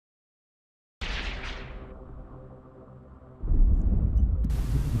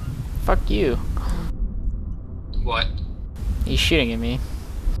Fuck you. What? He's shooting at me.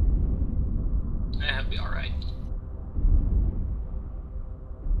 That'd be alright.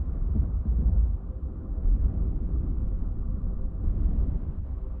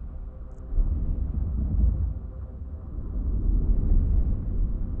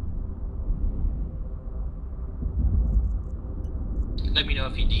 Let me know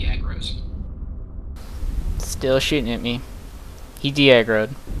if he de-aggroes. Still shooting at me. He de-aggroed.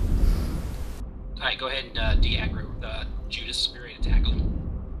 Alright, go ahead and de-aggro Judas. Be ready to tackle him.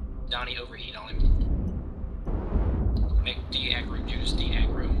 Donnie, overheat on him. Make de-aggro Judas,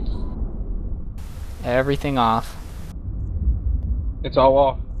 de-aggro. Everything off. It's all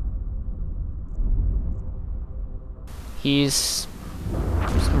off. He's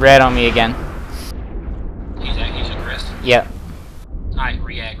red on me again. He's aggressed. Yep. Alright,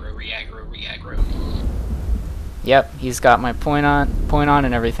 re-aggro, re-aggro, re-aggro. Yep, he's got my point on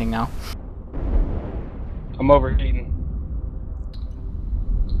and everything now. I'm overheating.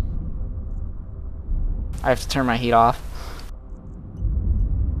 I have to turn my heat off.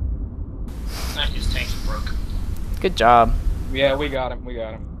 His tanks broke. Good job. Yeah, we got him. We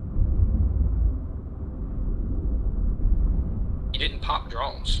got him. He didn't pop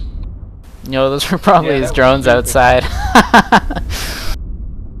drones. No, those were probably Yeah, his that was drones stupid. outside.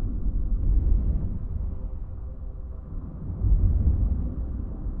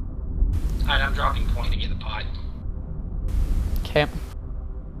 Alright, I'm dropping point to get the pod. Okay.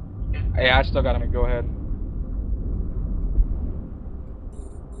 Hey, I still got him. Go ahead.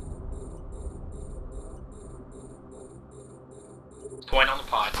 Point on the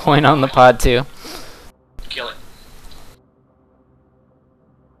pod. Point on the pod too. Kill it.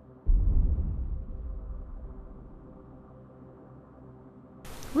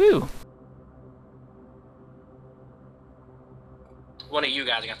 Woo. One of you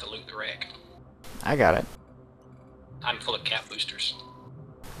guys got to loot the wreck. I got it. I'm full of cap boosters.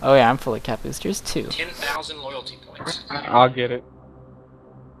 Oh yeah, I'm full of cap boosters too. 10,000 loyalty points. I'll get it.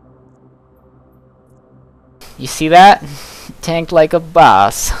 You see that? Tanked like a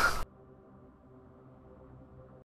boss.